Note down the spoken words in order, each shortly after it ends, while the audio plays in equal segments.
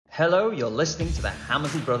Hello, you're listening to the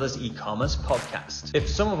Hammersley Brothers e-commerce podcast. If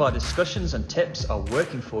some of our discussions and tips are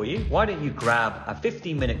working for you, why don't you grab a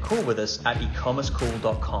 15-minute call with us at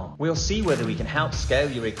ecommercecall.com. We'll see whether we can help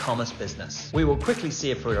scale your e-commerce business. We will quickly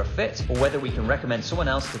see if we're a fit or whether we can recommend someone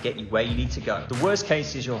else to get you where you need to go. The worst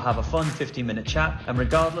case is you'll have a fun 15-minute chat, and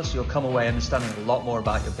regardless, you'll come away understanding a lot more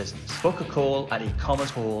about your business. Book a call at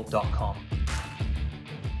ecommercecall.com.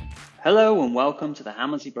 Hello and welcome to the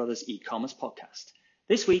Hammersley Brothers e-commerce podcast.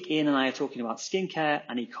 This week, Ian and I are talking about skincare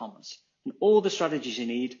and e-commerce and all the strategies you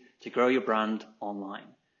need to grow your brand online.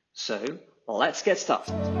 So let's get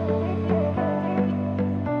started.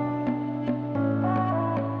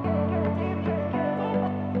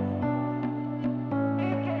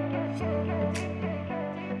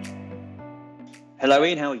 Hello,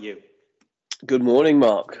 Ian. How are you? Good morning,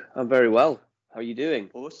 Mark. I'm very well. How are you doing?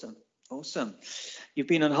 Awesome. You've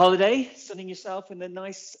been on holiday, sunning yourself in the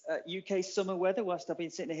nice UK summer weather, whilst I've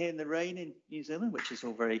been sitting here in the rain in New Zealand, which is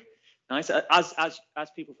all very nice. As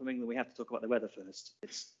people from England, we have to talk about the weather first.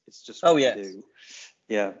 It's just what we do.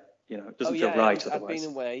 Yeah, it doesn't feel right otherwise. I've been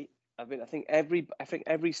away. I think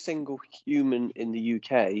every single human in the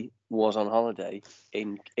UK was on holiday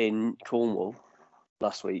in Cornwall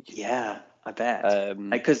last week. Yeah, I bet.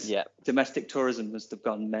 Because domestic tourism must have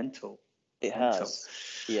gone mental. It has.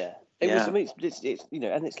 Yeah. It was. I mean, it's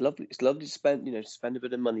and it's lovely. It's lovely to spend a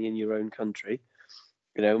bit of money in your own country.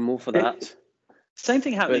 More for that. Same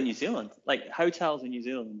thing happened in New Zealand. Like hotels in New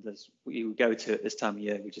Zealand, as you would go to at this time of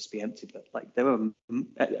year, would just be empty. But like there were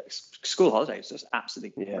school holidays, just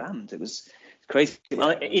absolutely rammed. It was crazy.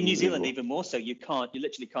 In New Zealand, even more so. You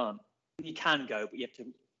literally can't. You can go, but you have to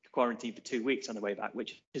quarantine for 2 weeks on the way back,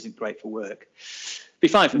 which isn't great for work. Be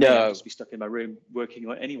fine for me. I'll just be stuck in my room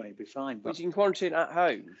working anyway. It'd be fine. But you can quarantine at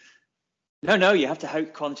home. No, you have to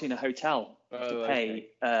quarantine a hotel. You have to pay,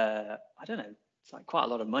 I don't know, it's like quite a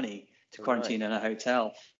lot of money to quarantine in a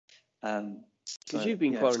hotel. Because you've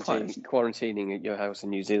been quarantining at your house in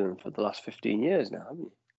New Zealand for the last 15 years now,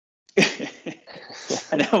 haven't you?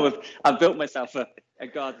 I know, I've built myself a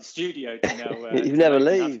garden studio to now. You never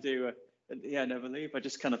leave. Never leave. I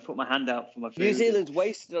just kind of put my hand out for my food. New Zealand's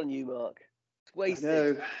wasted on you, Mark. It's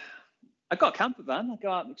wasted. No. I got a camper van. I go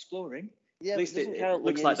out and exploring. Yeah, at least it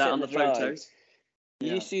looks like that on the photos.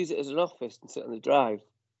 You used to use it as an office and sit on the drive.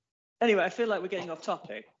 Anyway, I feel like we're getting off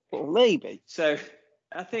topic. Well, maybe. So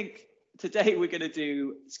I think today we're going to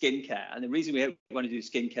do skincare. And the reason we want to do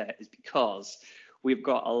skincare is because we've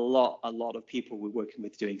got a lot of people we're working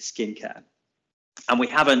with doing skincare. And we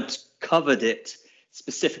haven't covered it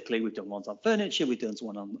specifically. We've done ones on furniture, we've done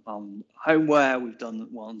one on homeware, we've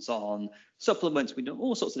done ones on supplements, we've done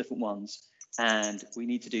all sorts of different ones. And we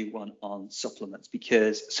need to do one on supplements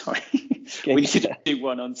because, we need to do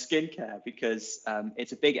one on skincare because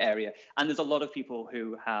it's a big area. And there's a lot of people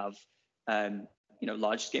who have,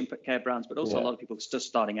 large skincare brands, but also a lot of people just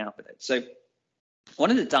starting out with it. So I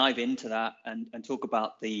wanted to dive into that and talk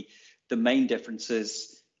about the main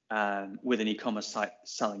differences with an e-commerce site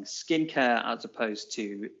selling skincare as opposed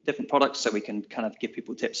to different products, so we can kind of give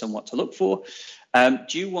people tips on what to look for.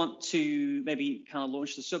 Do you want to maybe kind of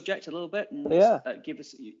launch the subject a little bit and give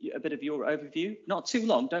us a bit of your overview? Not too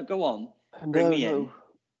long, don't go on. Bring me in.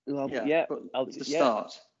 Well, I'll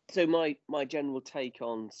start. So my general take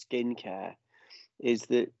on skincare is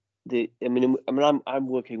that I'm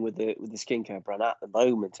working with the skincare brand at the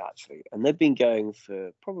moment actually, and they've been going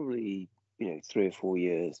for probably 3 or 4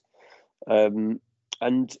 years, and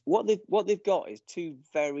what they've got is two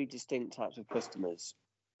very distinct types of customers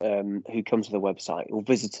who come to the website, or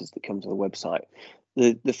visitors that come to the website.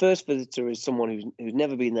 The first visitor is someone who's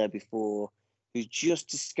never been there before, who's just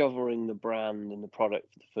discovering the brand and the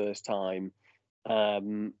product for the first time,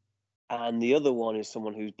 and the other one is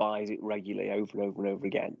someone who buys it regularly over and over and over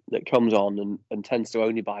again, that comes on and tends to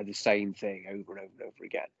only buy the same thing over and over and over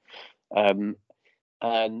again.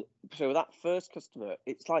 And so that first customer,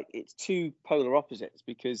 it's two polar opposites,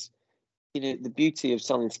 because the beauty of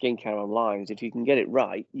selling skincare online is if you can get it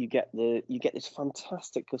right, you get this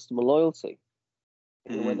fantastic customer loyalty,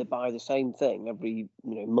 where they buy the same thing every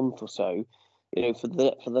month or so, for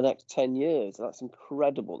the next 10 years. That's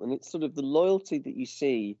incredible, and it's sort of the loyalty that you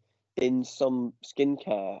see in some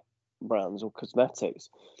skincare brands or cosmetics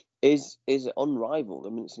is unrivaled. I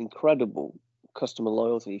mean, it's incredible customer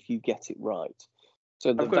loyalty if you get it right. So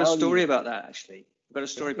I've got a story about that, actually.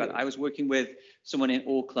 I was working with someone in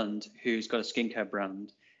Auckland who's got a skincare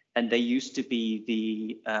brand, and they used to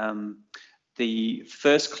be the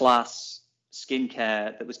first class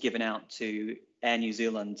skincare that was given out to Air New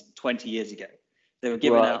Zealand 20 years ago. They were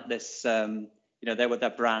giving out this They were their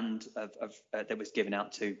brand of that was given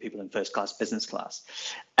out to people in first class, business class,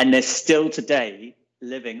 and they're still today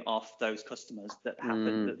living off those customers that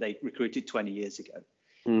happened that they recruited 20 years ago.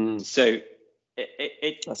 So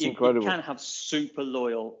you can have super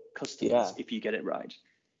loyal customers if you get it right.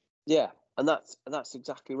 Yeah, and that's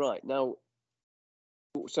exactly right. Now,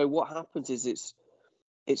 so what happens is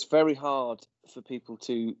it's very hard for people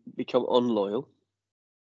to become unloyal.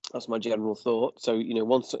 That's my general thought. So,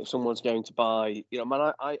 once someone's going to buy,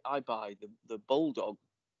 I buy the Bulldog,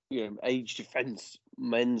 Age Defense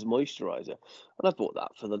men's moisturizer, and I've bought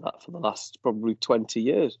that for the last probably 20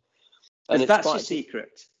 years. And that's your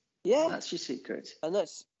secret. Yeah, that's your secret. And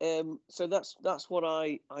that's so that's what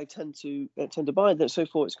I tend to buy. That so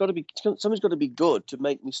forth. Something's got to be good to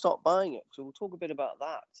make me stop buying it. So we'll talk a bit about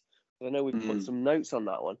that. I know we've put some notes on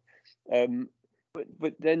that one.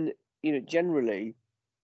 But then generally,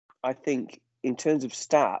 I think in terms of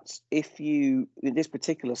stats, if you in this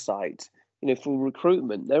particular site, for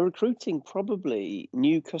recruitment, they're recruiting probably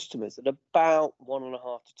new customers at about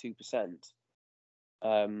 1.5 to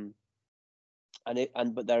 2%.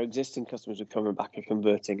 But their existing customers are coming back and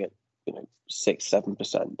converting at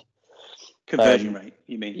 6-7%. Conversion rate,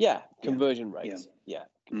 you mean? Yeah, conversion rates. Yeah,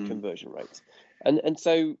 conversion rates. And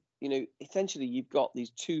so essentially you've got these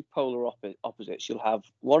two polar opposites. You'll have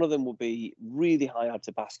one of them will be really high add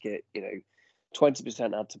to basket,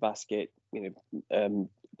 20% add to basket,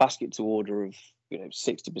 basket to order of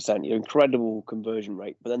 60%, incredible conversion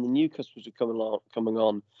rate. But then the new customers are coming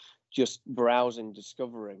on, just browsing,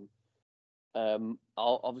 discovering. I'll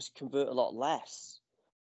obviously convert a lot less,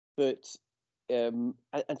 but and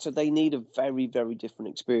so they need a very, very different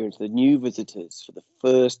experience. The new visitors for the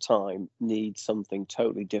first time need something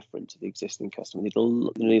totally different to the existing customer. They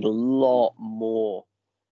need a lot more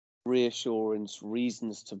reassurance,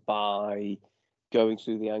 reasons to buy, going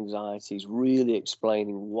through the anxieties, really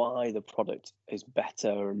explaining why the product is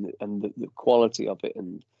better and the quality of it,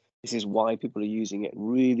 and this is why people are using it.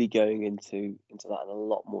 Really going into that in a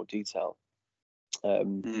lot more detail.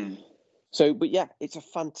 So, but yeah, it's a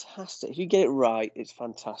fantastic. If you get it right, it's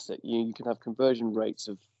fantastic. You can have conversion rates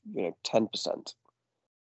of 10%.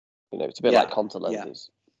 It's a bit like contact lenses.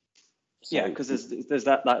 So, because there's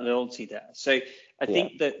that loyalty there. So I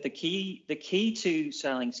think that the key to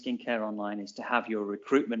selling skincare online is to have your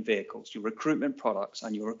recruitment vehicles, your recruitment products,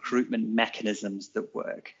 and your recruitment mechanisms that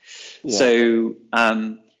work. Yeah. So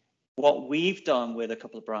what we've done with a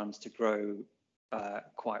couple of brands to grow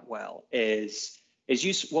quite well is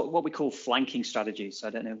use what we call flanking strategies. So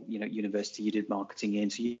I don't know, university you did marketing in,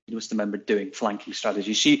 so you must remember doing flanking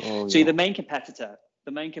strategies. So the main competitor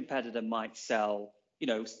might sell,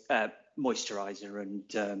 moisturizer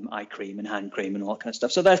and eye cream and hand cream and all that kind of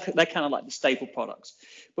stuff. So they're kind of like the staple products.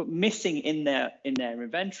 But missing in their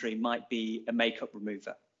inventory might be a makeup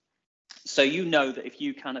remover. So that if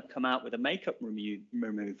you kind of come out with a makeup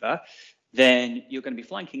remover, then you're going to be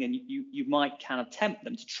flanking, and you might kind of tempt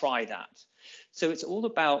them to try that. So it's all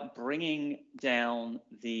about bringing down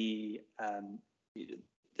the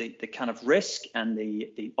kind of risk and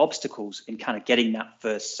the obstacles in kind of getting that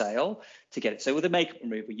first sale to get it. So with a makeup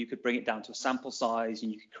remover, you could bring it down to a sample size,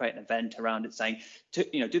 and you could create an event around it saying, do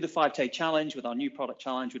the 5-day challenge with our new product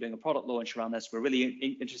challenge. We're doing a product launch around this. We're really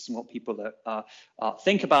interested in what people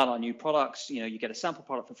think about our new products. You get a sample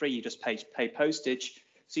product for free. You just pay postage.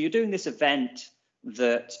 So you're doing this event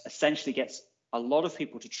that essentially gets a lot of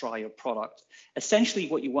people to try your product. Essentially,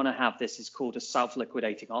 what you want to have, this is called a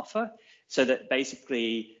self-liquidating offer, so that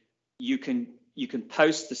basically you can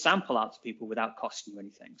post the sample out to people without costing you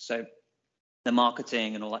anything. So the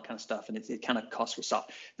marketing and all that kind of stuff, and it kind of costs itself.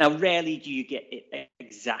 Now, rarely do you get it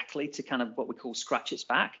exactly to kind of what we call scratch its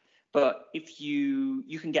back. But if you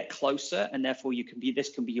can get closer, and therefore this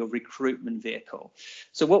can be your recruitment vehicle.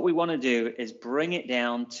 So what we want to do is bring it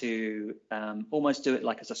down to almost do it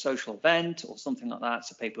like as a social event or something like that.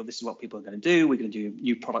 So this is what people are going to do. We're going to do a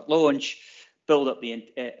new product launch, build up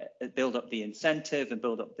the incentive, and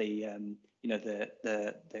build up the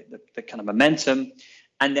kind of momentum,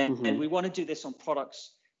 and then and we want to do this on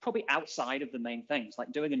products probably outside of the main things.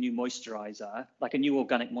 Like doing a new moisturizer, like a new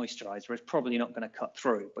organic moisturizer, is probably not going to cut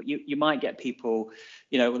through. But you might get people,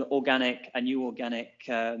 a new organic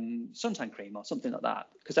suntan cream or something like that,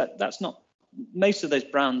 because that's not most of those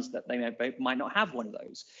brands that they might not have one of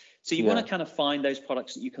those. So you want to kind of find those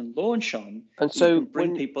products that you can launch on, and so you can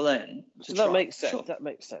bring people in. So that makes sense. Sure. That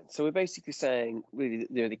makes sense. So we're basically saying, really,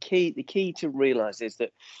 the key to realize is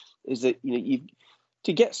that you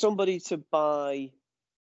to get somebody to buy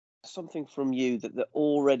something from you that they're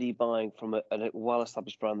already buying from a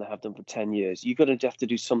well-established brand they have done for 10 years, you're going to have to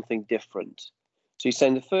do something different So you're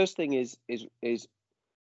saying the first thing is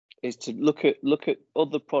to look at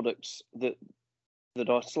other products that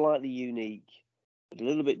are slightly unique, a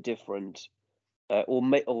little bit different, or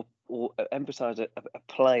emphasize a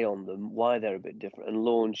play on them, why they're a bit different, and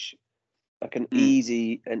launch like an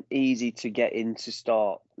easy to get into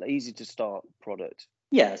start, easy to start product.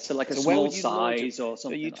 Yeah, so like a small size or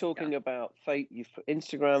something. Are you talking about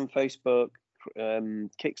Instagram, Facebook,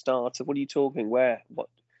 Kickstarter? What are you talking? Where? What?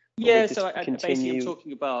 Yeah, so basically I'm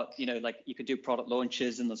talking about, like you could do product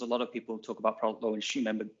launches, and there's a lot of people who talk about product launch. You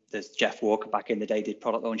remember there's Jeff Walker back in the day did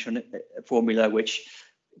product launch on Formula, which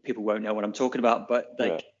people won't know what I'm talking about, but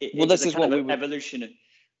like this is what evolution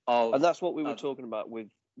of, and that's what we were talking about with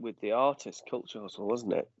the artist Culture Hustle,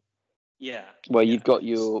 wasn't it? Yeah. Where you've got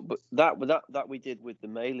but that we did with the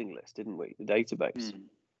mailing list, didn't we? The database.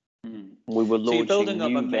 We were launching so you're building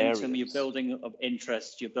up momentum, variants. You're building up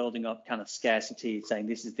interest, you're building up kind of scarcity, saying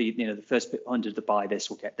this is the first 100 to buy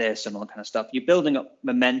this will get this and all that kind of stuff. You're building up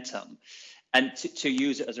momentum, and to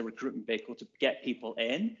use it as a recruitment vehicle to get people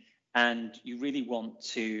in. And you really want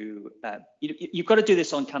to, you've got to do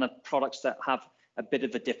this on kind of products that have a bit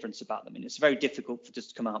of a difference about them. And it's very difficult for just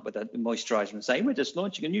to come out with a moisturizer and say, we're just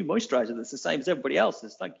launching a new moisturizer that's the same as everybody else.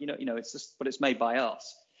 It's like, it's just, but it's made by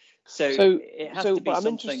us. So it has to be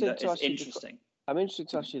something that is interesting. I'm interested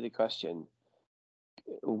to ask you the question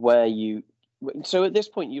so at this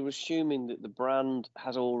point, you're assuming that the brand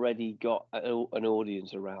has already got an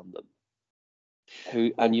audience around them.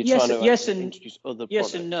 And you're trying to introduce other products.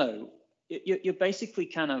 Yes and no. You're basically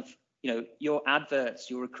kind of, your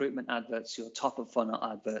adverts, your recruitment adverts, your top of funnel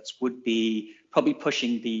adverts would be probably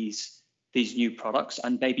pushing these new products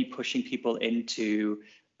and maybe pushing people into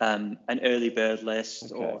an early bird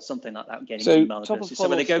list or something like that, getting email addresses. So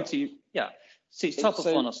when they go to so it's top of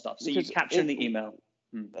funnel stuff. So you're capturing the email.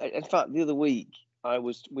 In fact, the other week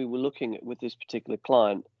we were looking at with this particular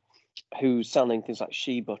client who's selling things like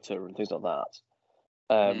shea butter and things like that.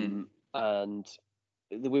 And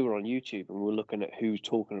we were on YouTube and we were looking at who's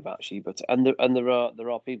talking about shea butter, and there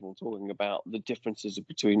are people talking about the differences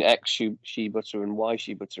between X shea butter and Y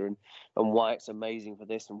shea butter, and why it's amazing for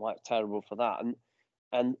this and why it's terrible for that,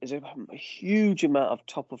 and there's a huge amount of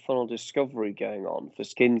top of funnel discovery going on for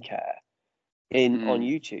skincare on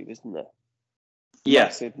YouTube, isn't there?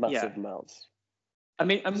 Massive amounts. I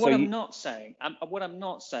mean, and what I'm not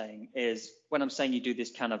saying is when I'm saying you do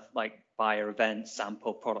this kind of like buyer event,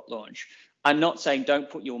 sample, product launch, I'm not saying don't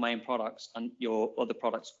put your main products and your other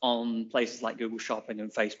products on places like Google Shopping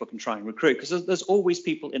and Facebook and try and recruit, because there's always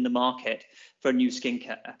people in the market for new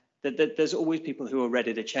skincare. There's always people who are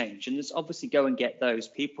ready to change, and there's obviously go and get those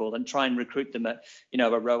people and try and recruit them at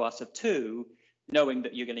a ROAS of 2, knowing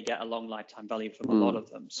that you're going to get a long lifetime value from a lot of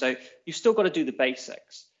them. So you've still got to do the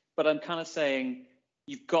basics, but I'm kind of saying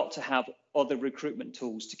you've got to have other recruitment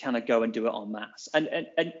tools to kind of go and do it en masse. And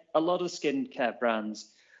a lot of skincare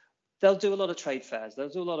brands, they'll do a lot of trade fairs, they'll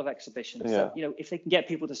do a lot of exhibitions. Yeah. So, if they can get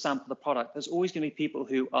people to sample the product, there's always going to be people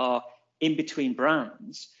who are in between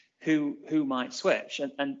brands who might switch.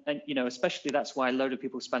 And especially that's why a load of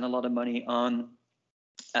people spend a lot of money on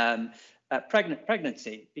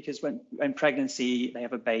pregnancy, because when pregnancy, they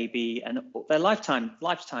have a baby and their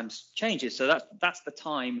lifetimes changes. So that's the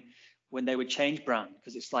time when they would change brand,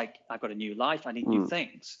 because it's like, I've got a new life, I need new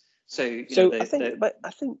things. So I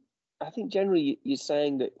think generally you're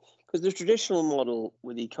saying that, because the traditional model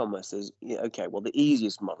with e-commerce is, the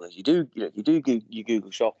easiest model is you do your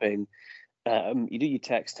Google Shopping, you do your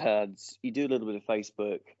text ads, you do a little bit of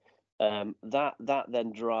Facebook, that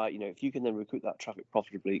then if you can then recruit that traffic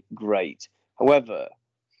profitably, great. However,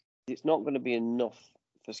 it's not going to be enough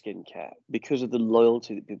for skincare because of the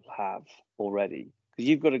loyalty that people have already. Because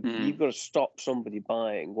you've got to stop somebody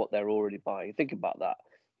buying what they're already buying. Think about that.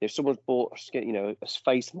 If someone's bought a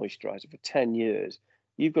face moisturizer for 10 years,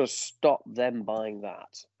 you've got to stop them buying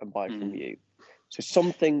that and buy from you. So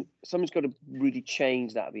something's got to really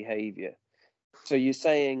change that behavior. So you're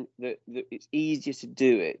saying that it's easier to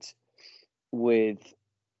do it with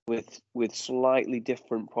slightly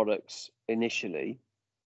different products initially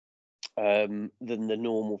than the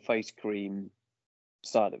normal face cream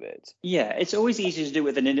side of it. Yeah, it's always easier to do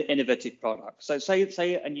with an innovative product. So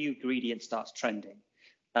say a new ingredient starts trending.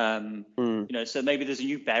 So maybe there's a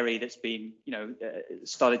new berry that's been,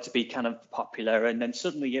 started to be kind of popular, and then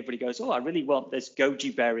suddenly everybody goes, I really want this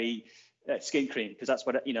goji berry skin cream, because that's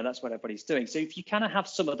what everybody's doing. So if you kind of have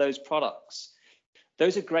some of those products,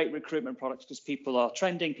 those are great recruitment products, because people are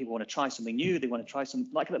trending, people want to try something new, they want to try some,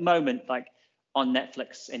 like at the moment, like on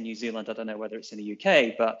Netflix in New Zealand, I don't know whether it's in the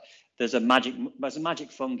UK, but there's a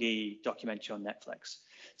magic fungi documentary on Netflix.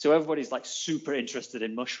 So everybody's like super interested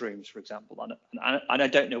in mushrooms, for example. And I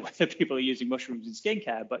don't know whether people are using mushrooms in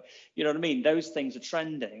skincare, but you know what I mean? Those things are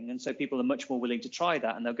trending. And so people are much more willing to try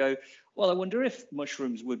that. And they'll go, well, I wonder if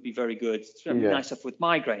mushrooms would be very good. It's nice stuff with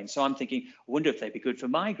migraine. So I'm thinking, I wonder if they'd be good for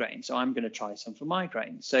migraine. So I'm going to try some for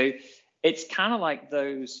migraine. So it's kind of like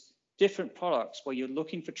those different products where you're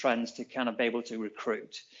looking for trends to kind of be able to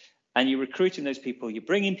recruit. And you're recruiting those people, you're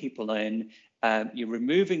bringing people in, you're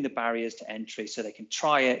removing the barriers to entry so they can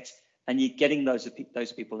try it, and you're getting those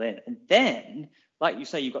people in. And then, like you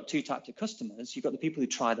say, you've got two types of customers. You've got the people who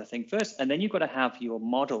try the thing first, and then you've got to have your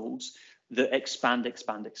models that expand.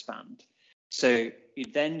 So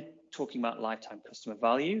you're then talking about lifetime customer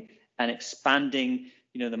value and expanding,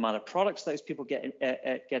 the amount of products those people get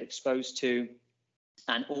exposed to,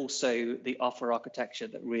 and also the offer architecture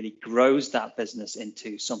that really grows that business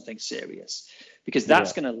into something serious, because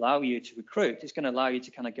that's going to allow you to recruit. It's going to allow you to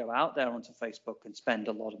kind of go out there onto Facebook and spend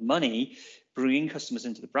a lot of money bringing customers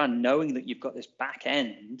into the brand, knowing that you've got this back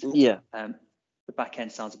end. The back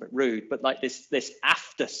end sounds a bit rude, but like this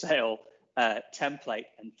after sale template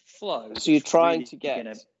and flow. So you're trying to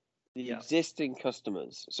get the existing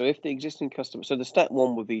customers. So if the existing customer, so the step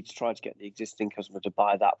one would be to try to get the existing customer to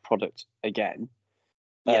buy that product again.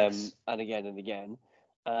 And again and again,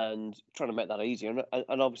 and trying to make that easier.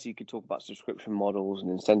 And obviously you could talk about subscription models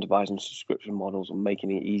and incentivizing subscription models and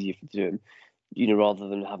making it easier for them, rather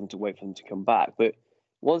than having to wait for them to come back. But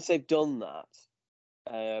once they've done that,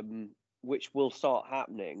 which will start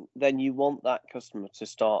happening, then you want that customer to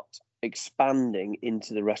start expanding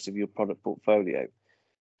into the rest of your product portfolio.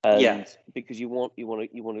 Because you want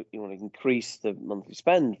to increase the monthly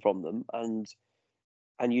spend from them, and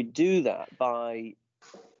you do that by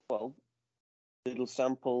little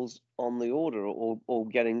samples on the order, or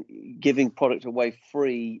giving product away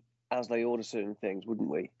free as they order certain things, wouldn't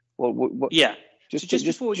we? Just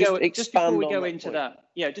before we go into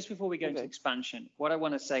expansion, what I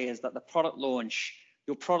want to say is that your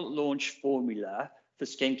product launch formula for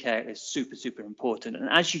skincare is super, super important. And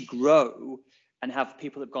as you grow and have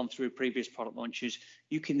people that have gone through previous product launches,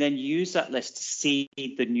 you can then use that list to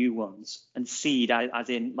seed the new ones, and seed as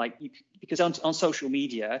in because on social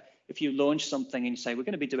media, if you launch something and you say, we're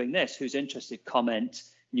going to be doing this, who's interested, comment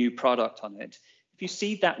new product on it. If you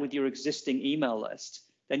seed that with your existing email list,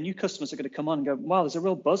 then new customers are going to come on and go, wow, there's a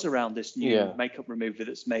real buzz around this new makeup remover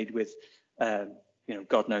that's made with,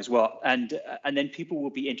 God knows what. And then people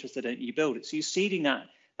will be interested in it, you build it. So you're seeding that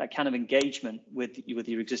kind of engagement with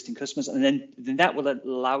your existing customers, and then that will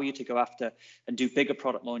allow you to go after and do bigger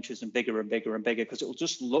product launches and bigger, because it will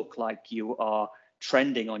just look like you are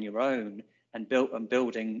trending on your own and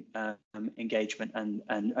building engagement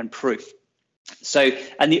and proof. So,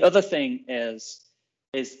 and the other thing is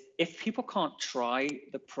if people can't try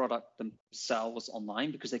the product themselves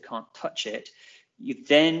online because they can't touch it, you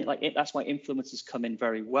then that's why influencers come in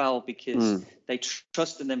very well, because they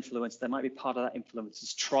trust an influencer. They might be part of that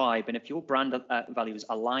influencer's tribe, and if your brand values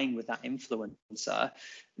align with that influencer,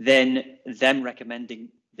 then them recommending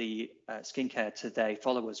the skincare to their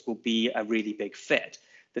followers will be a really big fit.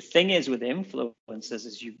 The thing is with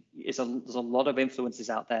influencers there's a lot of influencers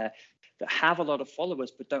out there that have a lot of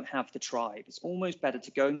followers but don't have the tribe. It's almost better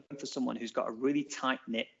to go for someone who's got a really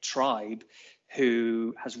tight-knit tribe,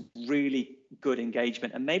 who has really good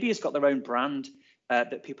engagement, and maybe has got their own brand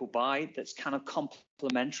that people buy that's kind of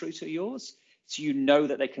complementary to yours, so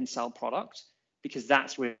that they can sell product, because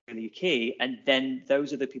that's really key. And then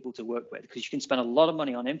those are the people to work with, because you can spend a lot of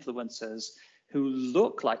money on influencers who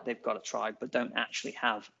look like they've got a tribe but don't actually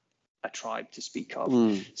have a tribe to speak of.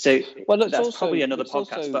 So that's also, probably another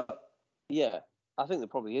podcast. I think there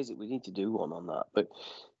probably is. We need to do one on that. But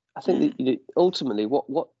I think that, ultimately,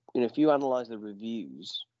 what if you analyze the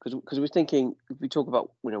reviews, because we're thinking, if we talk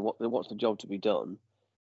about what's the job to be done,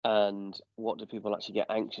 and what do people actually get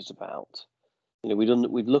anxious about,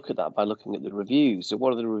 we'd look at that by looking at the reviews. So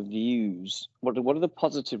what are the reviews? What are the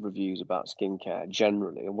positive reviews about skincare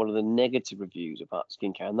generally, and what are the negative reviews about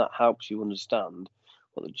skincare? And that helps you understand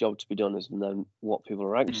what the job to be done is, and then what people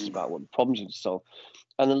are anxious about, what the problems you need to solve.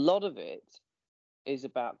 And a lot of it is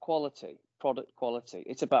about quality, product quality.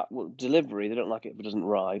 It's about delivery. They don't like it if it doesn't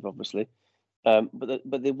arrive, obviously. But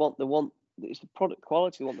they want it's the product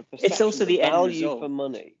quality. They want the perception. It's also the value end result for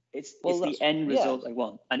money. It's the end result they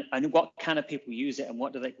want, and what kind of people use it, and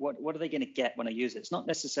what are they going to get when I use it? It's not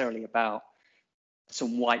necessarily about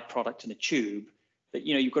some white product in a tube. But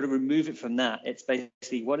you've got to remove it from that. It's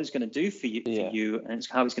basically what it's going to do for you, and it's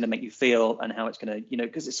how it's going to make you feel, and how it's going to,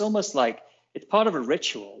 because it's almost like it's part of a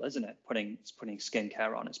ritual, isn't it? Putting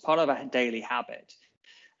skincare on. It's part of a daily habit,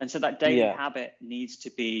 and so that daily habit needs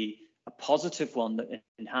to be a positive one that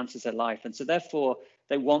enhances their life. And so therefore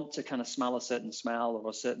they want to kind of smell a certain smell or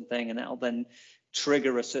a certain thing, and that'll then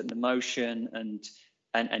trigger a certain emotion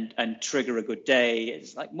and trigger a good day.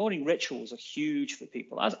 It's like morning rituals are huge for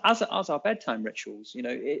people, as our bedtime rituals. You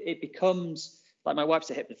know, it becomes like, my wife's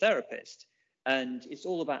a hypnotherapist, and it's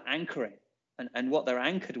all about anchoring and what they're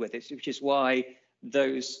anchored with, which is why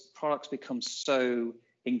those products become so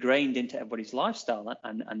ingrained into everybody's lifestyle,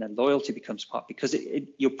 and their loyalty becomes part, because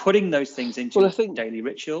you're putting those things into daily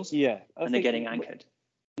rituals, and they're getting anchored.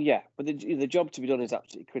 Yeah, but the job to be done is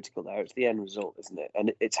absolutely critical there. It's the end result, isn't it?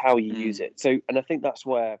 And it's how you use it. So, and I think that's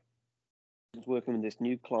where I was working with this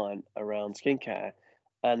new client around skincare,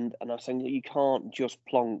 and I was saying that you can't just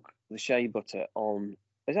plonk the shea butter on.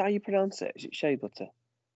 Is that how you pronounce it? Is it shea butter?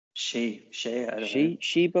 Shea butter,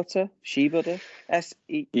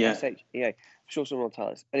 SESHEA. I'm sure someone will tell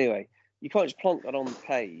us. Anyway, you can't just plonk that on the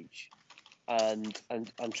page and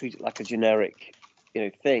treat it like a generic,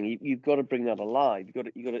 thing. You've got to bring that alive.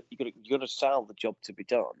 You've got to sell the job to be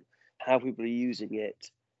done. How people are using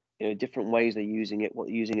it, different ways they're using it, what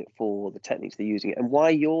they're using it for, the techniques they're using it, and why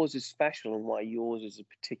yours is special, and why yours is a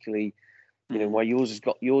particularly, why yours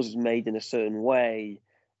is made in a certain way.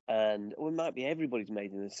 And it might be everybody's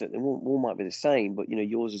made in a certain. All might be the same, but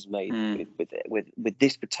yours is made with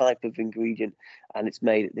this type of ingredient, and it's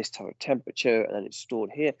made at this type of temperature, and then it's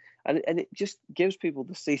stored here, and it just gives people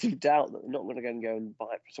the seed of doubt that they're not going to go and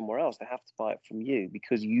buy it from somewhere else. They have to buy it from you,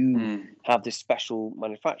 because you have this special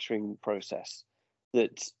manufacturing process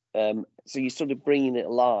that. So you're sort of bringing it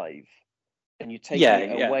alive. And you take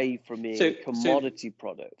it away from being a commodity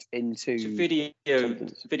product into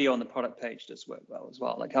video on the product page does work well as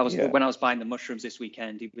well. Like when I was buying the mushrooms this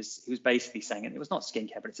weekend, he was basically saying, and it was not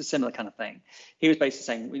skincare, but it's a similar kind of thing. He was basically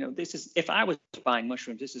saying, this is, if I was buying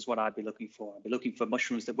mushrooms, this is what I'd be looking for. I'd be looking for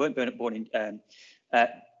mushrooms that weren't grown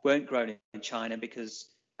in China, because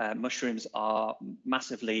mushrooms are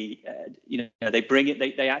massively,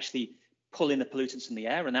 they actually pull in the pollutants in the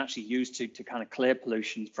air, and actually used to kind of clear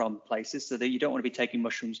pollution from places, so that you don't want to be taking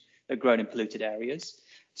mushrooms that are grown in polluted areas.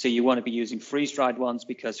 So you want to be using freeze-dried ones,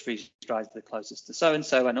 because freeze-dried is the closest to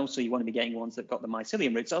so-and-so, and also you want to be getting ones that got the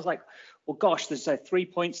mycelium root. So I was like, well, gosh, there's 3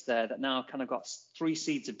 points there that now kind of got 3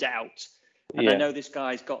 seeds of doubt. And I know this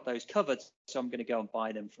guy's got those covered, so I'm going to go and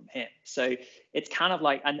buy them from him. So it's kind of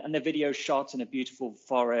like, and the video shot in a beautiful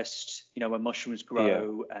forest, where mushrooms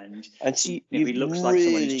grow, and so it looks like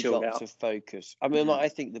someone who's chilled out. To focus. I mean, I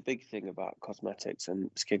think the big thing about cosmetics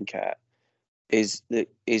and skincare is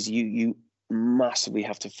you massively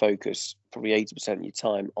have to focus probably 80% of your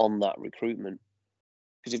time on that recruitment,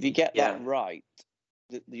 because if you get that right,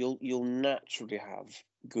 you'll naturally have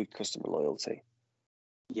good customer loyalty.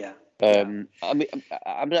 I mean,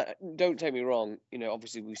 don't take me wrong.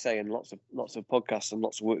 Obviously, we say in lots of podcasts and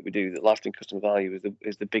lots of work we do that lifetime customer value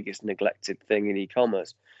is the biggest neglected thing in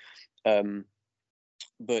e-commerce.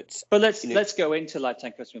 But let's go into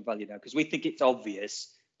lifetime customer value now, because we think it's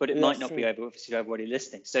obvious, but it might not be obvious to everybody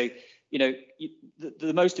listening. So,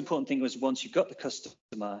 the most important thing was, once you've got the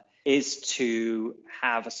customer, is to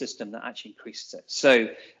have a system that actually increases it. So,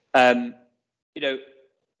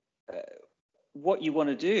 what you want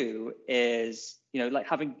to do is, like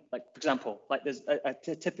having, like, for example, like there's a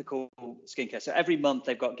typical skincare. So every month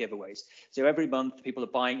they've got giveaways. So every month people are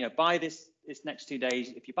buying, buy this next 2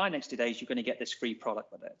 days. If you buy next 2 days, you're going to get this free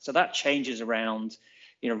product with it. So that changes around,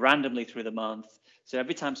 randomly through the month. So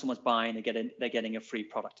every time someone's buying, they're getting a free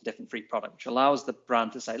product, a different free product, which allows the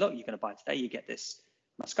brand to say, look, you're going to buy today, you get this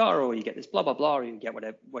mascara, or you get this blah blah blah, or you get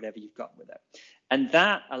whatever you've got with it. And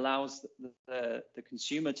that allows the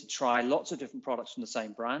consumer to try lots of different products from the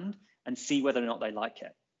same brand and see whether or not they like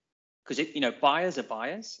it. Because buyers are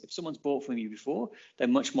buyers. If someone's bought from you before, they're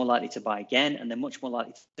much more likely to buy again, and they're much more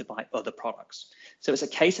likely to buy other products. So it's a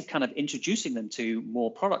case of kind of introducing them to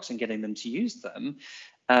more products and getting them to use them.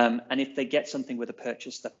 And if they get something with a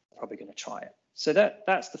purchase, they're probably going to try it. So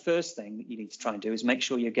that's the first thing that you need to try and do, is make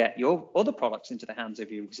sure you get your other products into the hands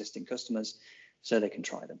of your existing customers so they can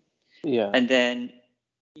try them. Yeah. And then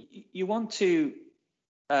you want to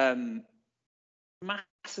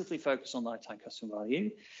massively focus on lifetime customer value.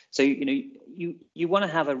 So you want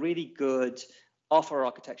to have a really good offer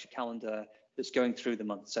architecture calendar that's going through the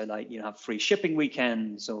month. So like, have free shipping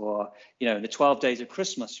weekends, or the 12 days of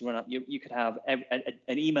Christmas, you could have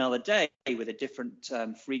an email a day with a different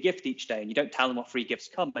free gift each day, and you don't tell them what free gift's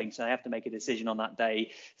coming, so they have to make a decision on that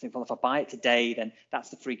day. Think, well, if I buy it today, then that's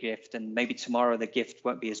the free gift, and maybe tomorrow the gift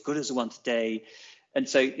won't be as good as the one today. And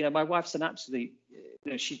so my wife's an absolutely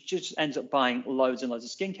she just ends up buying loads and loads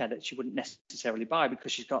of skincare that she wouldn't necessarily buy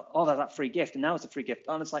because she's got, oh, that free gift, and now it's a free gift,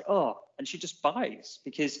 and it's like, oh, and she just buys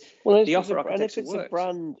because the offer architecture works. A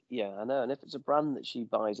brand, yeah, I know, and if it's a brand that she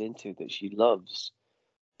buys into that she loves,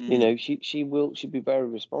 you know, she'd be very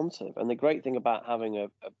responsive. And the great thing about having a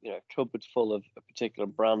cupboard full of a particular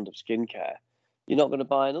brand of skincare, you're not going to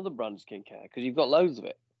buy another brand of skincare because you've got loads of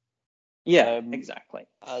it. Yeah, exactly.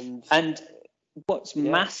 And what's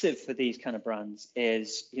massive for these kind of brands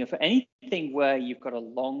is, for anything where you've got a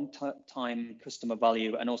long time customer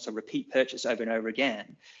value and also repeat purchase over and over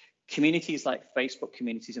again, communities like Facebook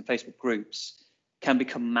communities and Facebook groups can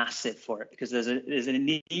become massive for it, because there's a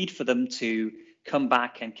need for them to come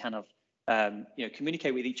back and kind of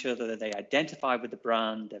communicate with each other, that they identify with the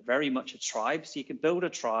brand. They're very much a tribe, so you can build a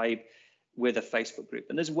tribe with a Facebook group,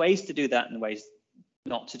 and there's ways to do that and ways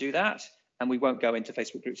not to do that. And we won't go into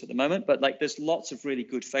Facebook groups at the moment, but like there's lots of really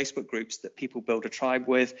good Facebook groups that people build a tribe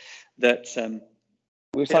with that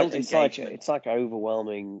it's like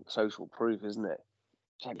overwhelming social proof, isn't it?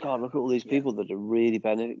 It's like, God, look at all these people that are really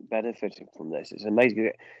benefiting from this. It's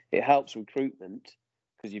amazing. It helps recruitment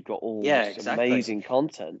because you've got all this amazing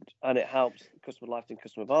content, and it helps customer lifetime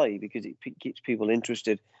customer value because it keeps people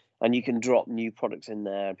interested, and you can drop new products in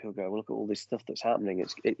there and people go, well, look at all this stuff that's happening.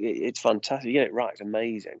 It's fantastic. You get it right. It's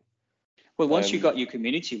amazing. Well, once you've got your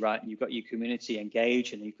community right and you've got your community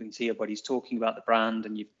engaged and you can see everybody's talking about the brand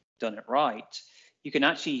and you've done it right, you can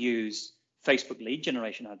actually use Facebook lead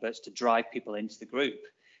generation adverts to drive people into the group.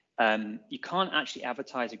 You can't actually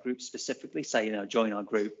advertise a group specifically, say, join our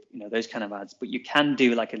group, those kind of ads, but you can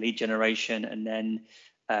do like a lead generation and then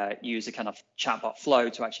use a kind of chatbot flow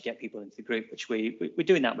to actually get people into the group, which we're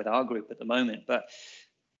doing that with our group at the moment. But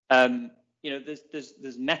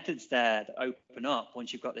there's methods there that open up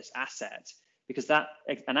once you've got this asset, because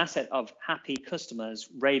an asset of happy customers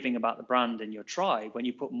raving about the brand in your tribe, when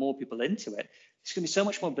you put more people into it, it's going to be so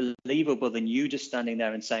much more believable than you just standing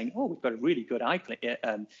there and saying, oh, we've got a really good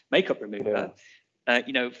makeup remover.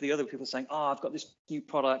 For the other people saying, oh, I've got this new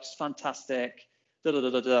product, it's fantastic,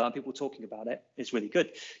 and people talking about it, it's really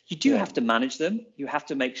good. You do have to manage them. You have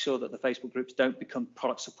to make sure that the Facebook groups don't become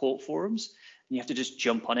product support forums. You have to just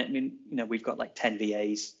jump on it. I mean, we've got like 10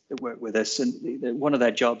 VAs that work with us, and one of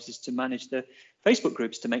their jobs is to manage the Facebook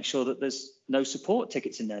groups to make sure that there's no support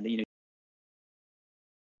tickets in there.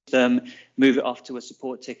 Move it off to a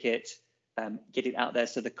support ticket, get it out there.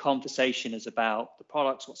 So the conversation is about the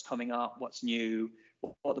products, what's coming up, what's new,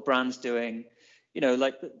 what the brand's doing.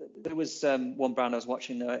 There was one brand I was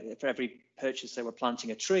watching, for every purchase they were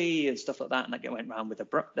planting a tree and stuff like that, and that went around with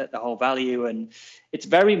the whole value. And it's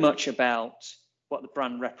very much about what the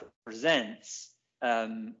brand represents,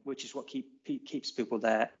 which is what keeps people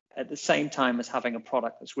there, at the same time as having a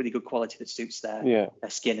product that's really good quality that suits their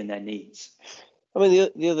skin and their needs. I mean,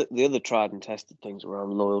 the other tried and tested things around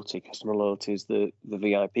loyalty, customer loyalty, is the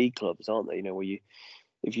VIP clubs, aren't they? Where you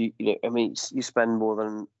spend more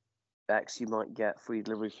than X, you might get free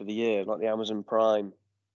delivery for the year, like the Amazon Prime.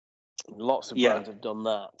 Lots of brands have done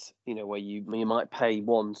that. Where you might pay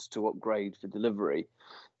once to upgrade for delivery,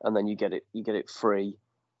 and then you get it free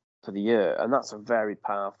for the year, and that's a very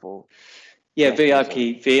powerful. Yeah,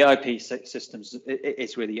 VIP systems.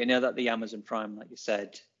 It's really, that the Amazon Prime, like you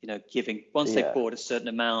said, giving once they've bought a certain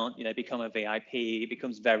amount, become a VIP. It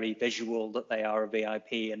becomes very visual that they are a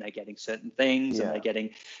VIP and they're getting certain things, and they're getting,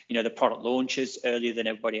 the product launches earlier than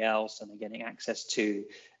everybody else, and they're getting access to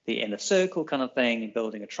the inner circle kind of thing, and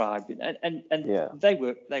building a tribe, and they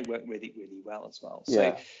work really, really well as well.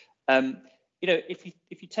 So, if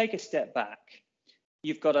you take a step back,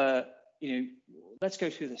 you've got to, let's go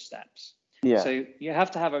through the steps. Yeah. So you have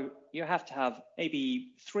to have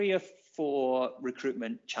maybe 3 or 4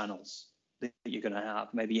 recruitment channels that you're going to have.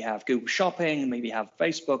 Maybe you have Google Shopping, maybe you have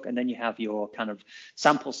Facebook, and then you have your kind of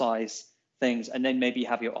sample size things, and then maybe you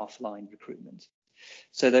have your offline recruitment.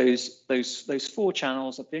 So those 4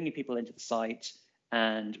 channels are bringing people into the site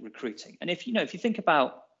and recruiting. And if you think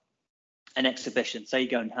about an exhibition, say you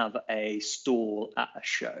go and have a stall at a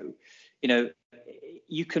show,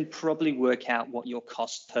 you can probably work out what your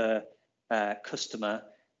cost per customer,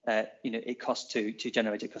 it costs to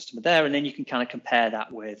generate a customer there, and then you can kind of compare that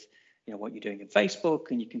with, what you're doing in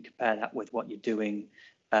Facebook, and you can compare that with what you're doing,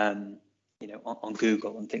 on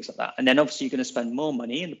Google and things like that. And then obviously you're going to spend more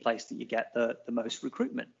money in the place that you get the most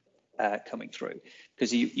recruitment coming through,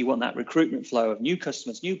 because you want that recruitment flow of new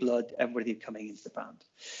customers, new blood, everybody coming into the brand.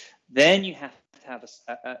 Then you have to have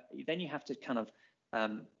kind of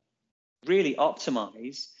really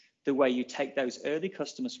optimize the way you take those early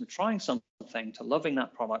customers from trying something to loving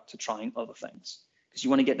that product to trying other things, because you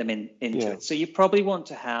want to get them into it. So you probably want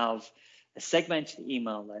to have a segmented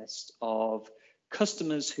email list of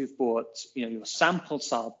customers who've bought, your sample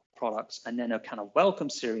style products, and then a kind of welcome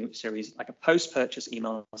series, like a post-purchase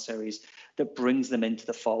email series that brings them into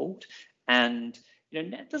the fold. And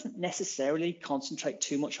Net doesn't necessarily concentrate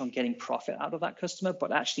too much on getting profit out of that customer,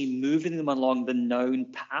 but actually moving them along the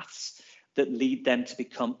known paths that lead them to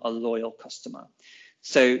become a loyal customer.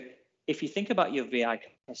 So if you think about your VIP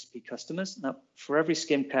customers, now for every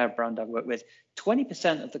skincare brand I work with,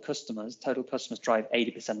 20% of the total customers drive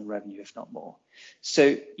 80% of the revenue, if not more.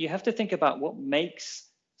 So you have to think about what makes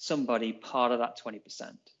somebody part of that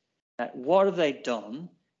 20%. What have they done?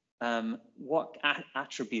 What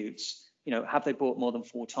attributes? Have they bought more than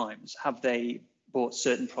 4 times? Have they bought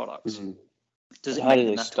certain products? Mm-hmm. Does it make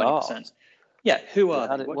them that 20%? Yeah, who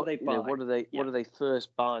are they? What do they buy? What do they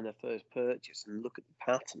first buy in their first purchase, and look at the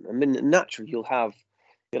pattern. I mean, naturally, you'll have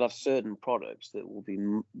certain products that will be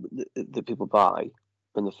that people buy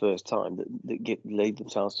in the first time that lead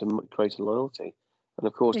themselves to greater loyalty, and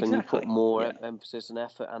of course, then you put more emphasis and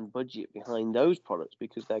effort and budget behind those products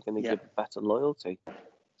because they're going to give better loyalty.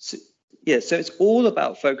 So it's all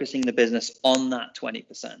about focusing the business on that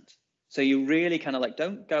 20%. So you really kind of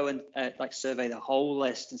don't go and survey the whole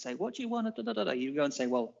list and say, what do you want? You go and say,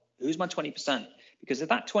 well, who's my 20%? Because if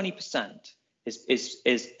that 20%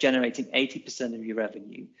 is generating 80% of your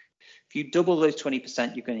revenue, if you double those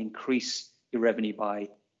 20%, you're going to increase your revenue by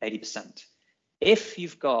 80%. If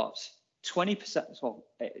you've got 20%,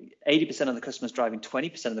 80% of the customers driving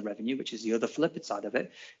 20% of the revenue, which is the other flipped side of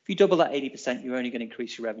it, if you double that 80%, you're only going to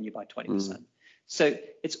increase your revenue by 20%. So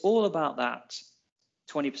it's all about that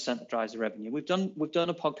 20% that drives the revenue. We've done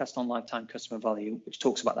a podcast on lifetime customer value, which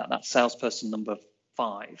talks about that salesperson number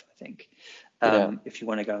 5, I think, if you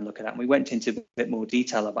want to go and look at that. And we went into a bit more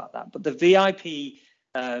detail about that. But the VIP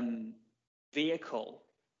vehicle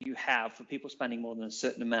you have for people spending more than a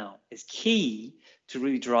certain amount is key to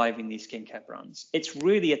really driving these skincare brands. It's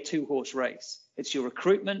really a 2-horse race. It's your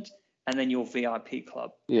recruitment and then your VIP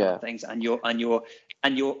club things, and your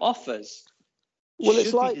offers should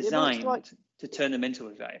be designed to turn them into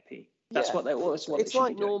a VIP. That's what it's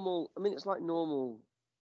like normal. I mean, it's like normal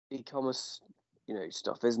e-commerce,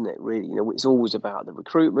 stuff, isn't it? Really, it's always about the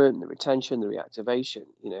recruitment, the retention, the reactivation.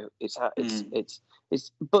 It's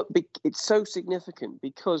so significant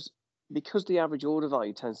because the average order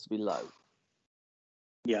value tends to be low.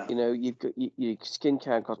 Yeah. You've got your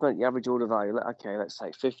skincare and cosmetic, the average order value, let's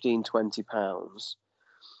say £15-20.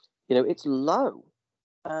 It's low,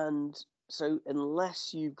 and so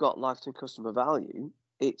unless you've got lifetime customer value,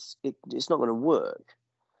 it's not going to work.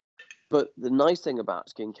 But the nice thing about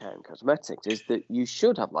skincare and cosmetics is that you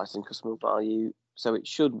should have lifetime customer value, so it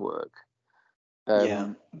should work.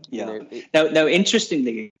 Now,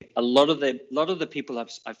 interestingly, a lot of the people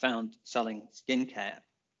I've found selling skincare,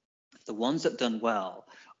 the ones that have done well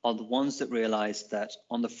are the ones that realize that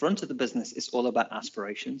on the front of the business, it's all about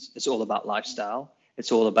aspirations, it's all about lifestyle.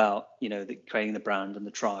 It's all about, creating the brand and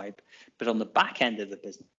the tribe. But on the back end of the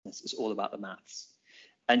business, it's all about the maths.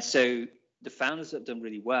 And so the founders that have done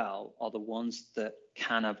really well are the ones that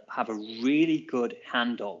kind of have a really good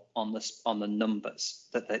handle on the numbers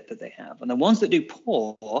that they have. And the ones that do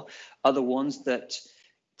poor are the ones that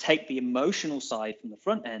take the emotional side from the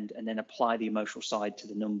front end and then apply the emotional side to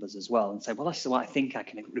the numbers as well, and say, well, this is what I think I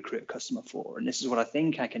can recruit a customer for, and this is what I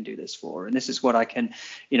think I can do this for, and this is what I can,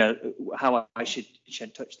 how I should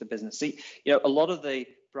touch the business. See, a lot of the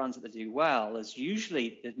brands that do well is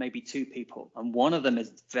usually there's maybe 2 people, and one of them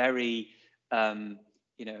is very,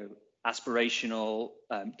 aspirational,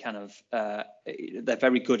 they're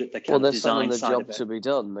very good at the kind of design side of it. Well, they're selling the job to be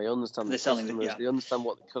done. They understand the customers. They understand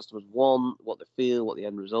what the customers want, what they feel, what the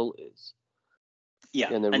end result is.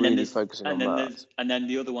 Yeah, and they're really focusing on that. And then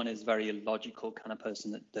the other one is very logical kind of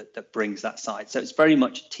person that brings that side. So it's very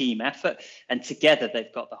much a team effort, and together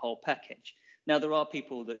they've got the whole package. Now there are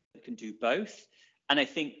people that can do both, and I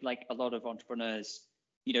think like a lot of entrepreneurs,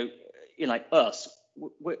 like us,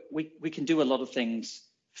 we can do a lot of things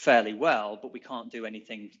fairly well, but we can't do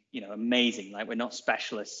anything, amazing. Like we're not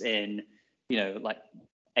specialists in, like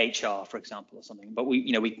HR, for example, or something. But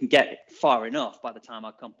we can get far enough by the time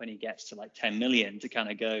our company gets to like 10 million to kind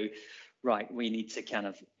of go, right, we need to kind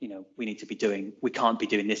of, we can't be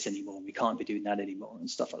doing this anymore. We can't be doing that anymore and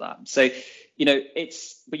stuff like that. So,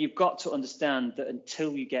 but you've got to understand that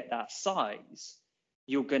until you get that size,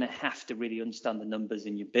 you're going to have to really understand the numbers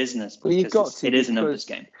in your business, because it is a numbers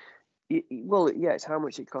game. It's how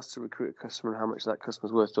much it costs to recruit a customer and how much that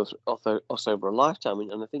customer's worth to us over a lifetime.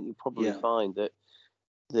 And I think you'll probably find that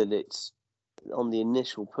it's on the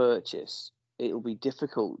initial purchase, it'll be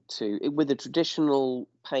difficult with the traditional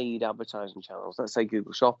paid advertising channels, let's say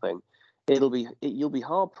Google Shopping, you'll be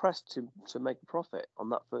hard pressed to make a profit on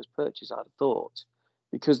that first purchase, I'd have thought,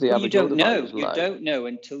 because the Well, you average don't order know. value is You low. don't know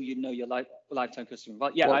until you know your lifetime customer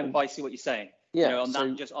value. Yeah, Well, I see what you're saying. yeah, on so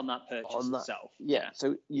that, just on that purchase on that, itself. yeah.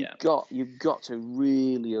 So Yeah. you've got to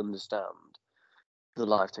really understand the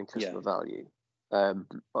lifetime customer value.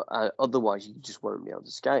 Otherwise, you just won't be able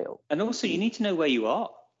to scale. And also, you need to know where you are.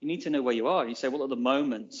 You need to know where you are. You say, well, at the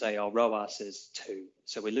moment, say our ROAS is 2,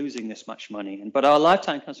 so we're losing this much money, but our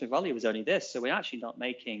lifetime customer value is only this, so we're actually not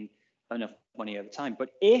making enough money over time. But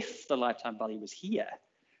if the lifetime value was here,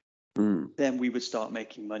 then we would start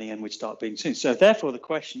making money and we'd start being soon. So therefore, the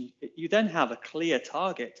question, you then have a clear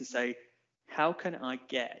target to say, how can I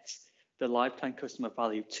get the lifetime customer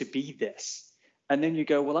value to be this? And then you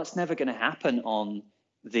go, well, that's never going to happen on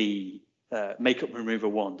the makeup remover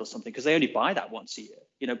wand or something, because they only buy that once a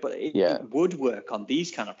year, but it would work on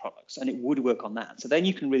these kind of products and it would work on that. So then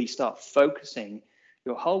you can really start focusing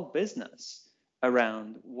your whole business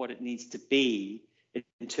around what it needs to be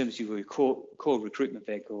in terms of your core recruitment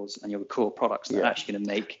vehicles and your core products that are actually going to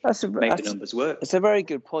make the numbers work. It's a very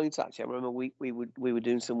good point, actually. I remember we were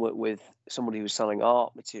doing some work with somebody who was selling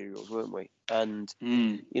art materials, weren't we? And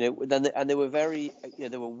they were very,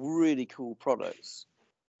 they were really cool products,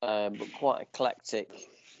 but quite eclectic,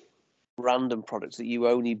 random products that you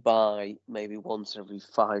only buy maybe once every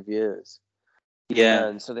 5 years. Yeah.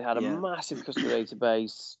 And so they had a massive customer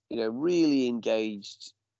database, really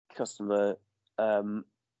engaged customer.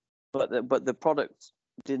 But the product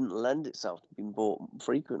didn't lend itself to being bought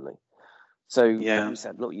frequently. So we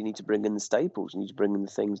said, look, you need to bring in the staples. You need to bring in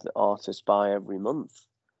the things that artists buy every month,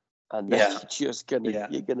 and then you're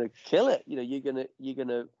gonna kill it.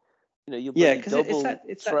 You'll because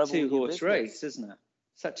it's that 2-horse race, isn't it?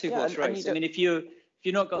 It's that 2-horse race. I mean, if you're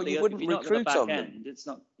not got the back end, it's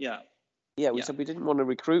not. We said we didn't want to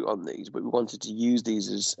recruit on these, but we wanted to use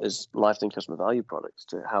these as lifetime customer value products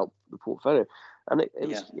to help the portfolio. And it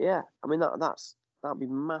was, I mean, that'd be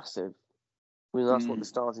massive. I mean, that's what they're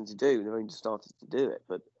starting to do. They've only just started to do it,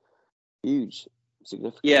 but huge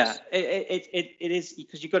significance. Yeah, it is,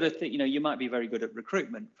 because you've got to think, you might be very good at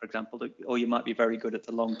recruitment, for example, or you might be very good at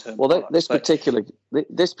the long-term. Well, this particular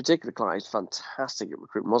client is fantastic at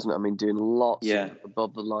recruitment, wasn't it? I mean, doing lots of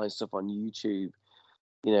above the line stuff on YouTube.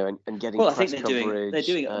 And getting press coverage. They're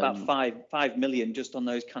doing about 5 million just on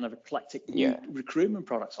those kind of eclectic new recruitment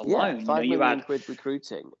products alone. Yeah, 5 million quid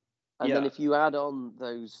recruiting, and then if you add on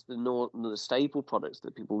the staple products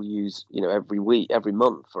that people use, every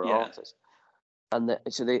month for artists, and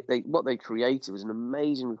so what they created was an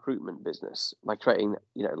amazing recruitment business by creating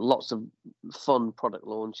lots of fun product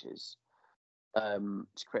launches to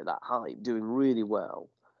create that hype, doing really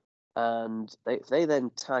well, and they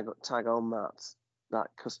then tag on that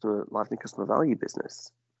lifetime customer value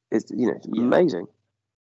business is amazing.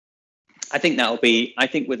 I think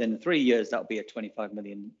within 3 years that'll be a $25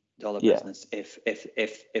 million business if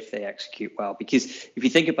they execute well. Because if you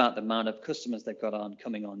think about the amount of customers they've got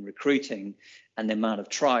coming on recruiting and the amount of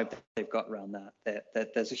tribe they've got around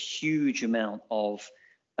that there's a huge amount of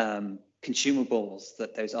consumables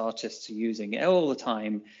that those artists are using all the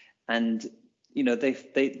time, and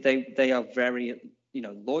they are very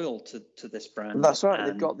loyal to this brand. That's right.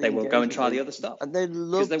 They've got they will go and try the other stuff, and they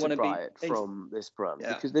love to buy it from this brand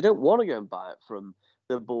because they don't want to go and buy it from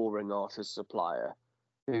the boring artist supplier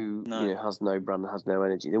who has no brand, has no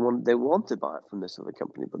energy. They want to buy it from this other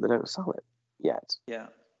company, but they don't sell it yet. Yeah.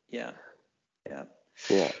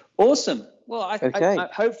 Awesome. Well, I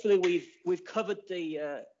hopefully we've covered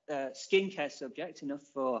the skincare subject enough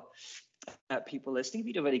for people listening. If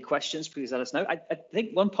you have any questions, please let us know. I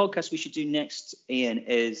think one podcast we should do next, Ian,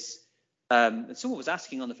 is someone was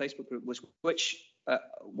asking on the Facebook group was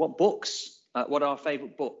what books, what are our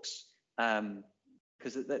favorite books?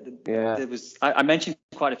 Because there was I mentioned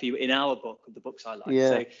quite a few in our book of the books I like.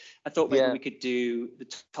 So I thought maybe we could do the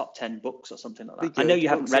top 10 books or something like that. I know you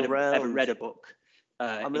haven't ever read a book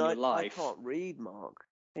in your life. I can't read, Mark.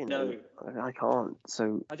 No, I can't.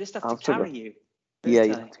 So I just have to carry you. Yeah,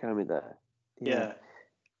 you have to carry me there. Yeah.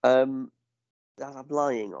 I'm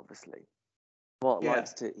lying, obviously.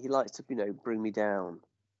 He likes to, bring me down.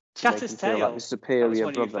 Chatter's Tale. Like the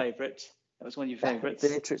superior brother. That was one of your favourites.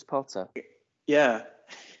 Beatrix Potter. Yeah.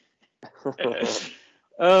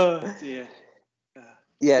 Oh dear.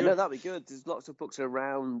 Yeah, no, that'd be good. There's lots of books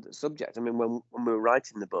around the subject. I mean, when we were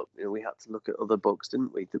writing the book, we had to look at other books,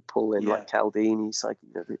 didn't we, to pull in like Cialdini,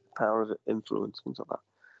 the power of influence, things like that.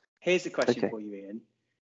 Here's the question for you, Ian.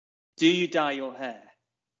 Do you dye your hair?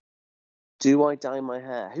 Do I dye my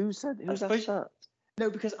hair? Who asked that?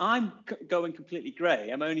 No, because I'm going completely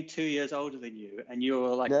grey. I'm only 2 years older than you, and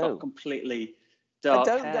you're got completely dark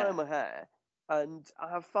I don't hair. dye my hair, and I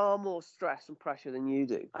have far more stress and pressure than you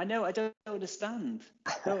do. I know. I don't understand.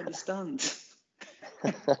 I don't understand.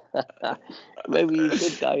 Maybe you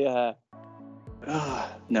should dye your hair.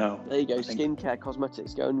 No. There you go. Skincare,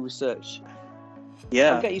 cosmetics. Go and research.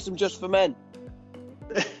 Yeah. I'll get you some Just for Men.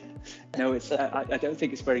 No, it's. I don't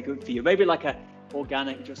think it's very good for you. Maybe like a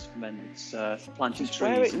organic Just for Men. It's planting Just trees.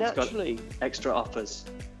 wear it and it's got naturally. extra offers.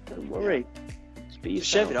 Don't worry. Just be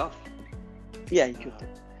Just yourself. shave it off. Yeah, you could.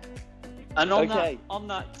 And on Okay.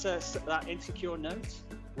 that insecure note,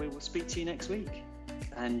 we will speak to you next week.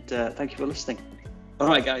 And thank you for listening. All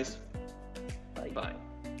right, guys. Bye. Bye.